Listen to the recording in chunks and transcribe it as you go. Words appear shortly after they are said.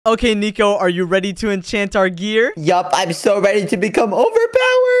Okay, Nico, are you ready to enchant our gear? Yup, I'm so ready to become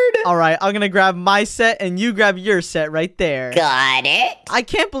overpowered. All right, I'm gonna grab my set and you grab your set right there. Got it. I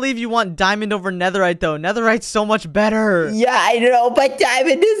can't believe you want diamond over netherite, though. Netherite's so much better. Yeah, I know, but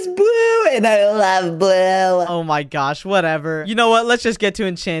diamond is blue, and I love blue. Oh my gosh, whatever. You know what? Let's just get to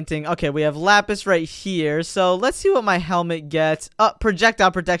enchanting. Okay, we have lapis right here, so let's see what my helmet gets.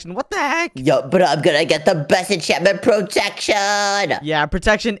 Projectile protection. What the heck? Yup, but I'm gonna get the best enchantment protection. Yeah,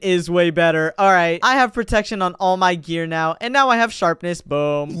 protection is way better. All right, I have protection on all my gear now, and now I have sharpness.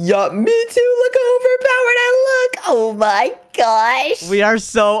 Boom. Yup, me too. Look how overpowered I look. Oh my gosh. We are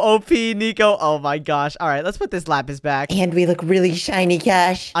so OP, Nico. Oh my gosh. All right, let's put this lapis back. And we look really shiny,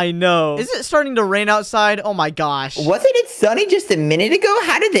 Cash. I know. Is it starting to rain outside? Oh my gosh. Wasn't it sunny just a minute ago?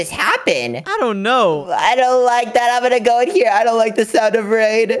 How did this happen? I don't know. I don't like that. I'm gonna go in here. I don't like the sound of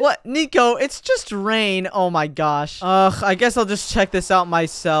rain. What? Nico, it's just rain. Oh my gosh. Ugh, I guess I'll just check this out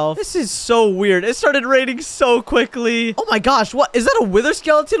myself. This is so weird. It started raining so quickly. Oh my gosh, what? Is that a wither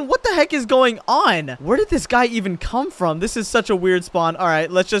skeleton? What the heck is going on? Where did this guy even come from? This is such a weird spawn. All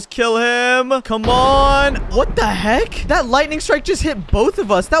right, let's just kill him. Come on. What the heck? That lightning strike just hit both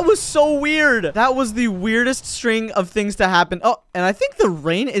of us. That was so weird. That was the weirdest string of things to happen. Oh, and I think the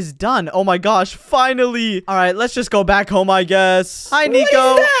rain is done. Oh my gosh, finally. All right, let's just go back home, I guess. Hi, Nico.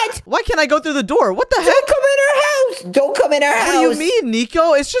 What is that? Why can't I go through the door? What the heck? Don't come in our house. Don't come in our house. What do you mean,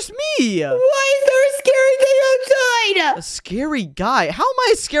 Nico? It's just me. Why is there a scary thing outside? A scary guy? How am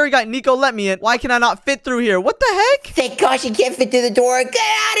I a scary guy? Nico, let me in. Why can I not fit through here? What the heck? Thank gosh you can't fit through the door. Get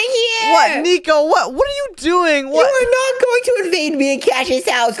out of here. What, Nico? What are you doing? What? You are not going to invade me in Cash's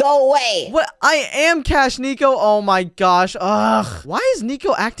house. Go away. What? I am Cash, Nico. Oh my gosh. Ugh. Why is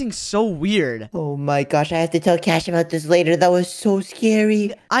Nico acting so weird? Oh my gosh, I have to tell Cash about this later. That was so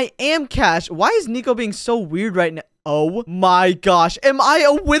scary. I am Cash. Why is Nico being so weird right now? Oh my gosh. Am I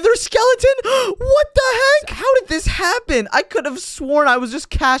a wither skeleton? What the heck? How did this happen? I could have sworn I was just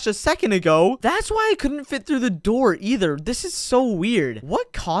Cash a second ago. That's why I couldn't fit through the door either. This is so weird.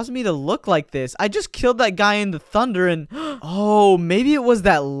 What caused me to look like this? I just killed that guy in the thunder and... Oh, maybe it was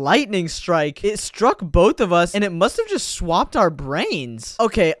that lightning strike. It struck both of us and it must have just swapped our brains.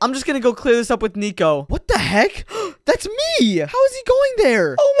 Okay, I'm just gonna go clear this up with Nico. What the heck? That's me! How is he going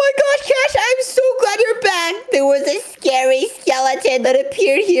there? Oh my gosh, Cash, I'm so glad you're back. There was a scary skeleton that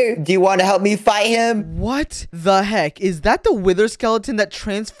appeared here. Do you want to help me fight him? What the heck? Is that the wither skeleton that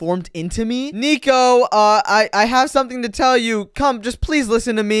transformed into me? Nico, I have something to tell you. Come, just please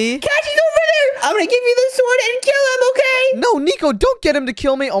listen to me. Cash, he's over there. I'm gonna give you the sword and kill him, okay? No, Nico, don't get him to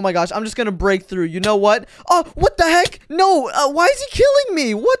kill me. Oh my gosh, I'm just gonna break through. You know what? Oh, what the heck? No, why is he killing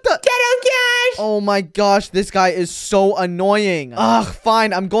me? What the? Get him, Cash. Oh my gosh, this guy is so annoying. Ugh,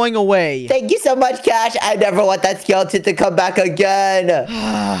 fine, I'm going away. Thank you so much, Cash. I never want that skeleton to come back again.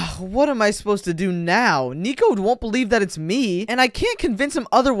 What am I supposed to do now? Nico won't believe that it's me, and I can't convince him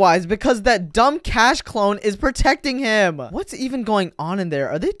otherwise because that dumb Cash clone is protecting him. What's even going on in there?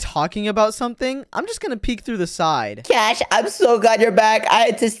 Are they talking about something? I'm just gonna peek through the side. Cash, I'm so glad you're back. I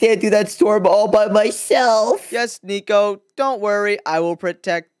had to stand through that storm all by myself. Yes, Nico, don't worry. I will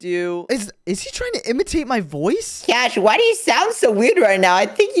protect you. Is he trying to imitate my voice? Cash, why do you sound so weird right now? I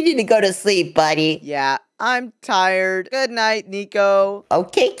think you need to go to sleep, buddy. Yeah, I'm tired. Good night, Nico.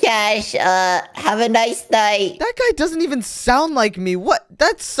 Okay, Cash. Have a nice night. That guy doesn't even sound like me. What?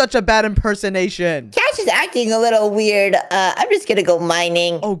 That's such a bad impersonation. Cash is acting a little weird. I'm just gonna go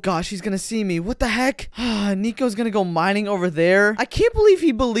mining. Oh gosh, he's gonna see me. What the heck? Nico's gonna go mining over there. I can't believe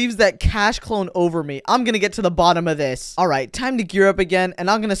he believes that Cash clone over me. I'm gonna get to the bottom of this. All right, time to gear up again, and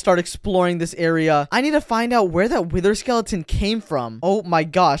I'm gonna start exploring this area. I need to find out where that wither skeleton came from. Oh my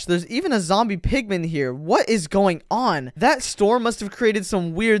gosh, there's even a zombie pigman here. What is going on? That storm must have created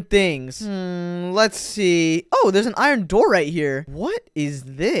some weird things. Let's see. Oh, there's an iron door right here. What is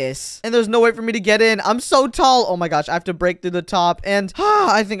this? And there's no way for me to get in. I'm so tall. Oh my gosh, I have to break through the top. And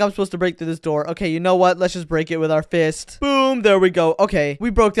I think I'm supposed to break through this door. Okay, you know what? Let's just break it with our fist. Boom, there we go. Okay, we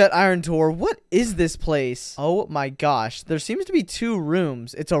broke that iron door. What is this place? Oh my gosh, there seems to be two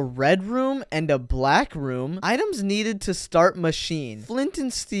rooms. It's a red room and a black room. Items needed to start machine. Flint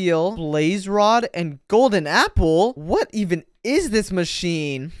and steel, blaze rod, and golden apple. What even is this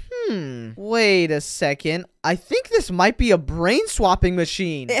machine? Wait a second. I think this might be a brain swapping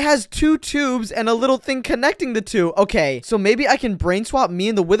machine. It has 2 tubes and a little thing connecting the 2. Okay, so maybe I can brain swap me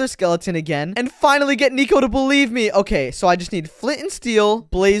and the wither skeleton again and finally get Nico to believe me. Okay, so I just need flint and steel,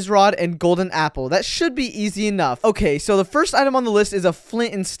 blaze rod, and golden apple. That should be easy enough. Okay, so the first item on the list is a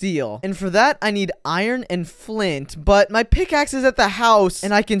flint and steel. And for that, I need iron and flint. But my pickaxe is at the house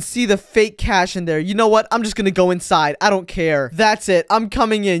and I can see the fake cache in there. You know what? I'm just gonna go inside. I don't care. That's it. I'm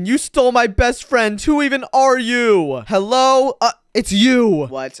coming in. You stole my best friend. Who even are you? Hello? It's you.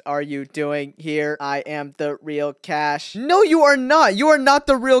 What are you doing here? I am the real Cash. No, you are not. You are not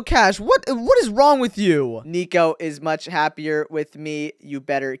the real Cash. What is wrong with you? Nico is much happier with me. You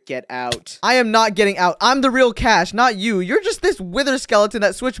better get out. I am not getting out. I'm the real Cash, not you. You're just this wither skeleton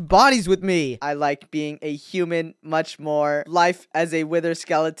that switched bodies with me. I like being a human much more. Life as a wither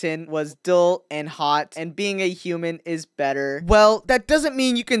skeleton was dull and hot, and being a human is better. Well, that doesn't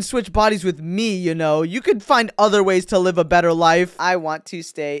mean you can switch bodies with me, you know. You could find other ways to live a better life. I want to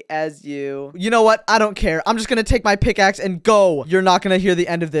stay as you. You know what? I don't care. I'm just gonna take my pickaxe and go. You're not gonna hear the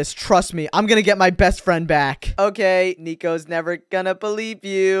end of this. Trust me. I'm gonna get my best friend back. Okay, Nico's never gonna believe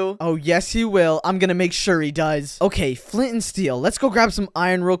you. Oh, yes, he will. I'm gonna make sure he does. Okay, flint and steel. Let's go grab some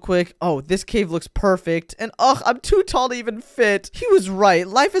iron real quick. Oh, this cave looks perfect. And ugh, I'm too tall to even fit. He was right.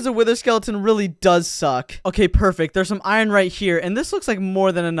 Life as a wither skeleton really does suck. Okay, perfect. There's some iron right here. And this looks like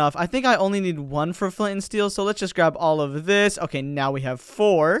more than enough. I think I only need 1 for flint and steel. So let's just grab all of this. Okay, now we have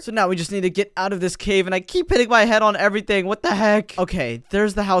 4. So now we just need to get out of this cave. And I keep hitting my head on everything. What the heck? Okay,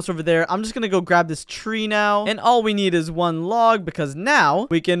 there's the house over there. I'm just gonna go grab this tree now. And all we need is 1 log because now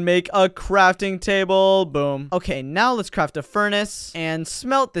we can make a crafting table. Boom. Okay, now let's craft a furnace and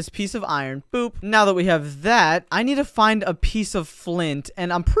smelt this piece of iron. Boop. Now that we have that, I need to find a piece of flint.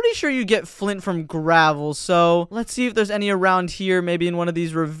 And I'm pretty sure you get flint from gravel. So let's see if there's any around here. Maybe in one of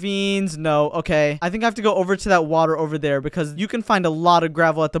these ravines. No. Okay. I think I have to go over to that water over there because you can find a lot of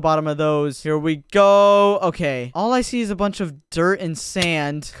gravel at the bottom of those. Here we go. Okay. All I see is a bunch of dirt and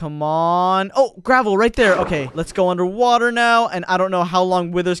sand. Come on. Oh, gravel right there. Okay. Let's go underwater now. And I don't know how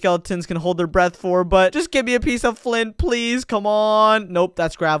long wither skeletons can hold their breath for, but just give me a piece of flint, please. Come on. Nope,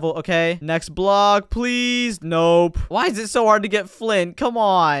 that's gravel. Okay. Next block, please. Nope. Why is it so hard to get flint? Come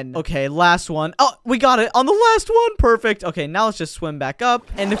on. Okay, last one. Oh, we got it on the last one. Perfect. Okay, now let's just swim back up.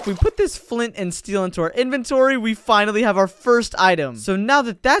 And if we put this flint and steel into our inventory, we finally have our first item. So now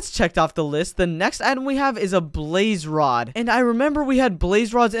that that's checked off the list, the next item we have is a blaze rod. And I remember we had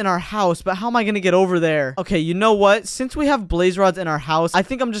blaze rods in our house, but how am I going to get over there? Okay, you know what? Since we have blaze rods in our house, I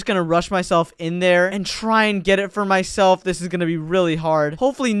think I'm just going to rush myself in there and try and get it for myself. This is going to be really hard.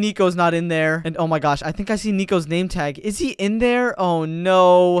 Hopefully Nico's not in there. And oh my gosh, I think I see Nico's name tag. Is he in there? Oh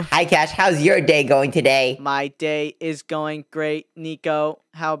no. Hi, Cash. How's your day going today? My day is going great, Nico.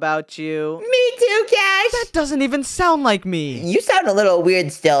 How about you? Me too, Cash. That doesn't even sound like me. You sound a little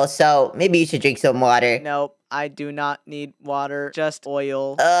weird still, so maybe you should drink some water. Nope. I do not need water, just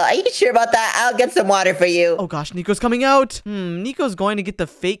oil. Are you sure about that? I'll get some water for you. Oh gosh, Nico's coming out. Nico's going to get the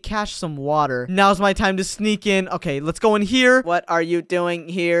fake Cash some water. Now's my time to sneak in. Okay, let's go in here. What are you doing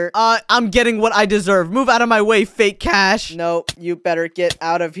here? I'm getting what I deserve. Move out of my way, fake Cash. No, you better get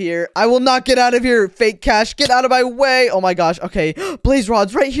out of here. I will not get out of here, fake Cash. Get out of my way. Oh my gosh, okay. Blaze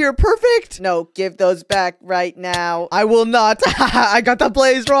rods right here, perfect. No, give those back right now. I will not. I got the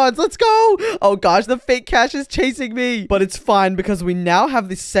blaze rods. Let's go. Oh gosh, the fake Cash is chasing me, but it's fine because we now have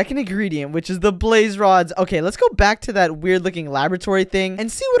the second ingredient, which is the blaze rods. Okay, let's go back to that weird looking laboratory thing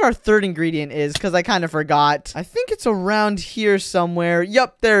and see what our third ingredient is because I kind of forgot. I think it's around here somewhere.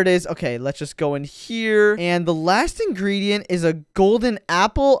 Yep, there it is. Okay, let's just go in here, and the last ingredient is a golden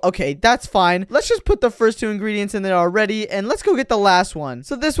apple. Okay, that's fine. Let's just put the first 2 ingredients in there already, and let's go get the last one.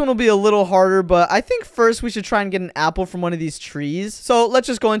 So this one will be a little harder, but I think first we should try and get an apple from one of these trees. So let's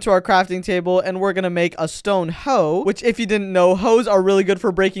just go into our crafting table, and we're gonna make a stone hoe, which if you didn't know, hoes are really good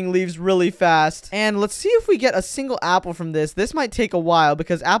for breaking leaves really fast. And let's see if we get a single apple from this. This might take a while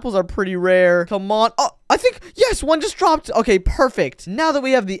because apples are pretty rare. Come on. Oh, I think, yes, one just dropped. Okay, perfect. Now that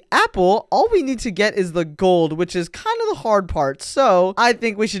we have the apple, all we need to get is the gold, which is kind of the hard part. So I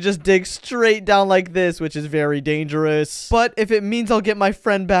think we should just dig straight down like this, which is very dangerous. But if it means I'll get my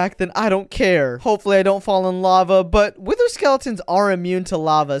friend back, then I don't care. Hopefully I don't fall in lava, but wither skeletons are immune to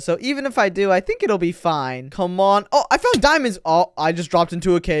lava. So even if I do, I think it'll be fine. Come on. Oh, I found diamonds. Oh, I just dropped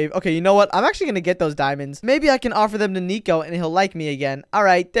into a cave. Okay, you know what? I'm actually going to get those diamonds. Maybe I can offer them to Nico and he'll like me again. All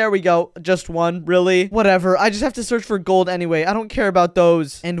right, there we go. Just one. Really? whatever. I just have to search for gold anyway. I don't care about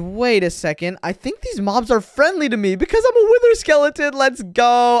those. And wait a second. I think these mobs are friendly to me because I'm a wither skeleton. Let's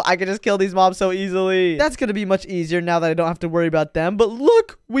go. I can just kill these mobs so easily. That's gonna be much easier now that I don't have to worry about them. But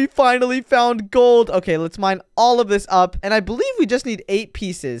look, we finally found gold. Okay, let's mine all of this up. And I believe we just need 8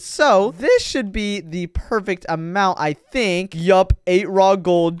 pieces. So this should be the perfect amount, I think. Yup, 8 raw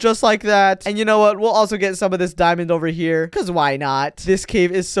gold, just like that. And you know what? We'll also get some of this diamond over here, because why not? This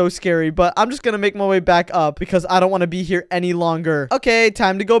cave is so scary, but I'm just gonna make my way back up because I don't want to be here any longer. Okay,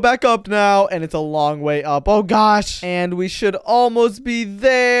 time to go back up now. And it's a long way up. Oh gosh. And we should almost be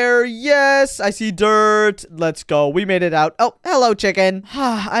there. Yes, I see dirt. Let's go. We made it out. Oh, hello, chicken.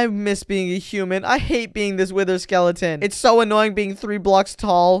 I miss being a human. I hate being this wither skeleton. It's so annoying being 3 blocks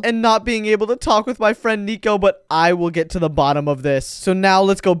tall and not being able to talk with my friend Nico, but I will get to the bottom of this. So now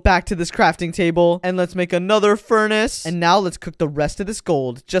let's go back to this crafting table and let's make another furnace. And now let's cook the rest of this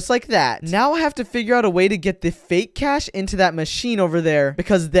gold, just like that. Now I have to figure out a way to get the fake cash into that machine over there,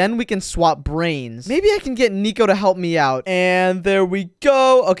 because then we can swap brains. Maybe I can get Nico to help me out. And there we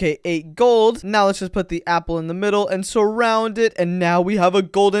go. Okay, 8 gold. Now let's just put the apple in the middle and surround it. And now we have a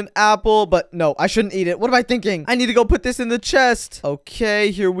golden apple. But no, I shouldn't eat it. What am I thinking? I need to go put this in the chest.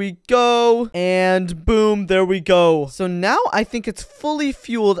 Okay, here we go. And boom, there we go. So now I think it's fully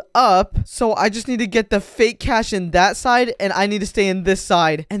fueled up. So I just need to get the fake cash in that side, and I need to stay in this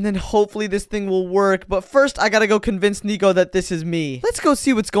side. And then hopefully this thing will work. But first, I gotta go convince Nico that this is me. Let's go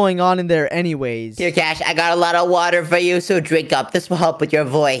see what's going on in there anyways. Here, Cash, I got a lot of water for you, so drink up. This will help with your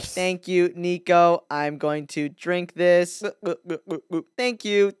voice. Thank you, Nico. I'm going to drink this. Thank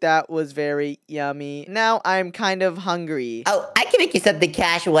you. That was very yummy. Now I'm kind of hungry. Oh, I can make you something,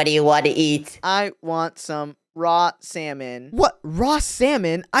 Cash. What do you want to eat? I want some raw salmon. What? Raw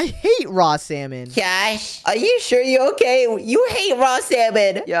salmon? I hate raw salmon. Cash, are you sure you're okay? You hate raw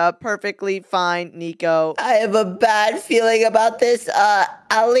salmon. Yeah, perfectly fine, Nico. I have a bad feeling about this.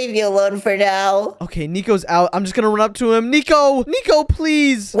 I'll leave you alone for now. Okay, Nico's out. I'm just gonna run up to him. Nico! Nico,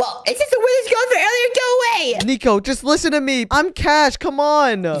 please! Well, it's just a wither skeleton earlier. Go away! Nico, just listen to me. I'm Cash. Come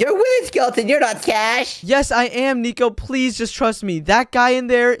on. You're a wither skeleton. You're not Cash. Yes, I am, Nico. Please just trust me. That guy in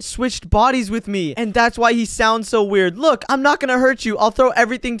there switched bodies with me, and that's why he sounds so weird. Look, I'm not gonna hurt you. I'll throw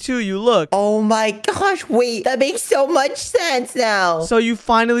everything to you. Look. Oh my gosh, wait. That makes so much sense now. So you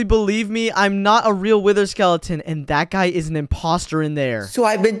finally believe me? I'm not a real wither skeleton, and that guy is an imposter in there. So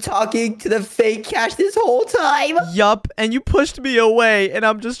I've been talking to the fake Cash this whole time? Yup, and you pushed me away, and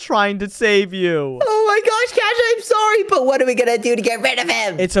I'm just trying to save you. Oh my gosh, Cash, I'm sorry, but what are we gonna do to get rid of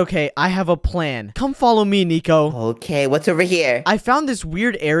him? It's okay. I have a plan. Come follow me, Nico. Okay, what's over here? I found this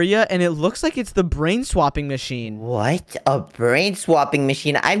weird area, and it looks like it's the brain swapping machine. What? A brain swapping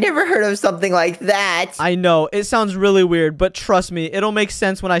machine? I've never heard of something like that. I know, it sounds really weird, but trust me, it'll make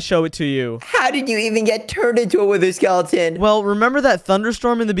sense when I show it to you. How did you even get turned into a wither skeleton? Well, remember that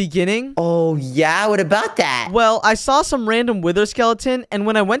thunderstorm in the beginning? Oh, yeah? What about that? Well, I saw some random wither skeleton, and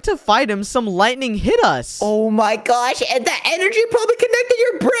when I went to fight him, some lightning hit us. Oh my gosh, and that energy probably connected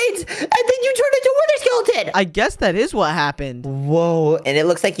your brains, and then you turned into a wither skeleton! I guess that is what happened. Whoa, and it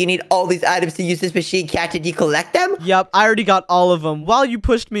looks like you need all these items to use this machine. Cash, did you collect them? Yep, I already got all of them. While you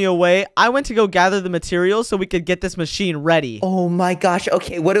pushed me away, I went to go gather the materials so we could get this machine ready. Oh my gosh,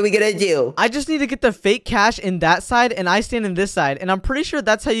 okay, what are we gonna do? I just need to get the fake cash in that side, and I stand in this side, and I'm pretty sure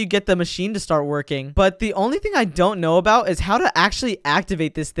that's how you get the machine to start working. But the only thing I don't know about is how to actually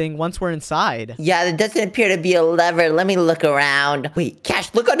activate this thing once we're inside. Yeah, there doesn't appear to be a lever. Let me look around. Wait,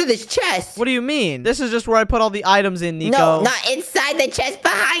 Cash, look under this chest. What do you mean? This is just where I put all the items in, Nico. No, not inside the chest,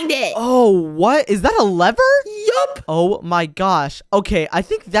 behind it. Oh, what? Is that a lever? Yup. Oh my gosh. Okay, I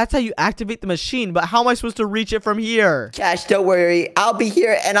think that's how you activate the machine, but how am I supposed to reach it from here? Cash, don't worry. I'll be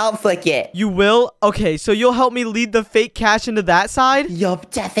here and I'll flick it. You will? Okay, so you'll help me lead the fake cash into that side?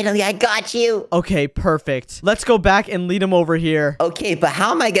 Yup, definitely. I got you. Okay, perfect. Let's go back and lead him over here. Okay, but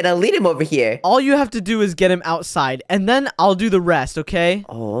how am I gonna lead him over here? All you have to do is get him outside, and then I'll do the rest, okay?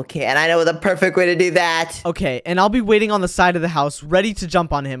 Oh, okay, and I know the perfect way to do that. Okay, and I'll be waiting on the side of the house, ready to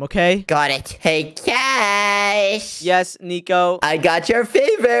jump on him, okay? Got it. Hey, Cash. Yes, Nico. I got your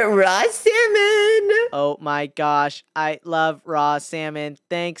favorite raw salmon. Oh my gosh, I love raw salmon.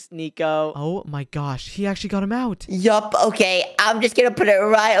 Thanks, Nico. Oh my gosh, he actually got him out. Yup, okay, I'm just gonna put it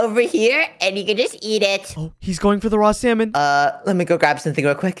right over here, and you can just eat it. Oh, he's going for the raw salmon. Let me go grab something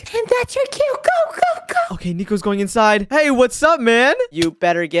real quick. And that's your cue. Go, go, go. Okay, Nico's going inside. Hey, what's up, man? You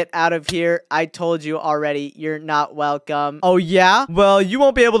better get out of here. I told you already, you're not welcome. Oh, yeah? Well, you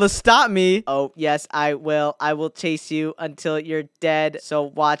won't be able to stop me. Oh, yes, I will. I will chase you until you're dead, so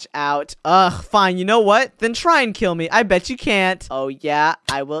watch out. Ugh, fine. You know what? Then try and kill me. I bet you can't. Oh, yeah,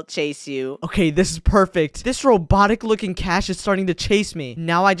 I will chase you. Okay, this is perfect. This robotic-looking Cash is starting to chase me.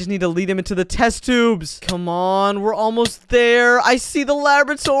 Now I just need to lead him into the test tubes. Come on, we're almost there. I see the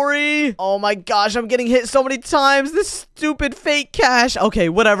laboratory. Oh my gosh, I'm getting hit so many times. This stupid fake Cash. Okay,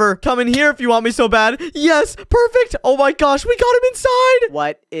 whatever. Come in here if you want me so bad. Yes, perfect. Oh my gosh, we got him inside.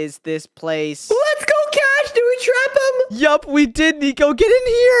 What is this place? Let's go, Cash. Do we trap him? Yup, we did, Nico. Get in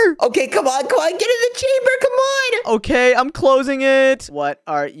here. Okay, come on. Get in the chamber. Come on. Okay, I'm closing it. What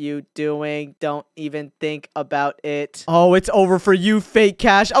are you doing? Don't even think about it. Oh, it's over for you, fake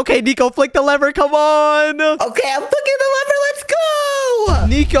Cash. Okay, Nico, flick the lever. Come on. Okay, I'm flicking the lever. Let's go.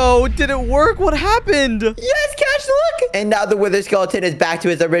 Nico, did it work? What happened? Yes, Cash, look. And now the wither skeleton is back to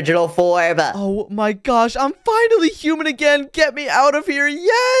his original form. Oh my gosh, I'm finally human again. Get me out of here.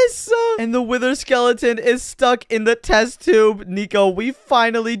 Yes. And the wither skeleton is stuck in the test tube. Nico, we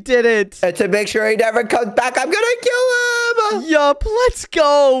finally did it. And to make sure he never comes back, I'm gonna kill him. Yup, let's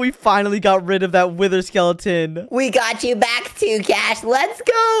go. We finally got rid of that wither skeleton. We got you back too, Cash. Let's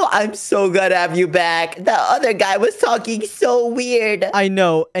go. I'm so glad to have you back. The other guy was talking so weird. I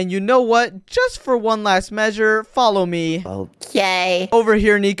know. And you know what? Just for one last measure, follow me. Okay. Over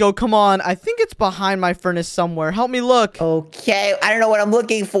here, Nico. Come on. I think it's behind my furnace somewhere. Help me look. Okay, I don't know what I'm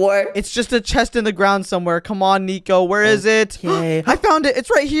looking for. It's just a chest in the ground somewhere. Come on, Nico. Where is it? Okay. I found it. It's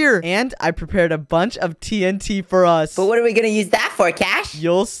right here. And I prepared a bunch of TNT for us. But what are we gonna use that for, Cash?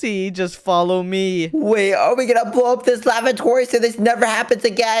 You'll see. Just follow me. Wait, are we gonna blow up this lavatory so this never happens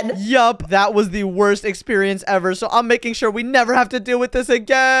again? Yup. That was the worst experience ever. So I'm making sure we never have to deal with this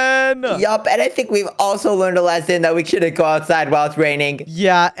again. Yup, and I think we've also learned a lesson that we shouldn't go outside while it's raining.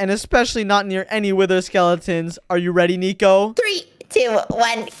 Yeah, and especially not near any wither skeletons. Are you ready, Nico? 3, 2,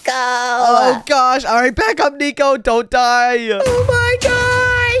 1, go. Oh gosh. All right, back up, Nico. Don't die. Oh my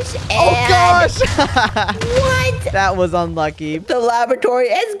gosh! Oh gosh. What? That was unlucky. The laboratory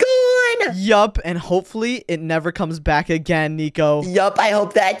is gone! Yup, and hopefully it never comes back again, Nico. Yup, I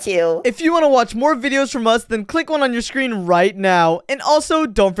hope that too. If you want to watch more videos from us, then click one on your screen right now. And also,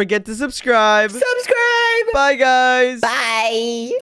 don't forget to subscribe. Subscribe! Bye, guys. Bye.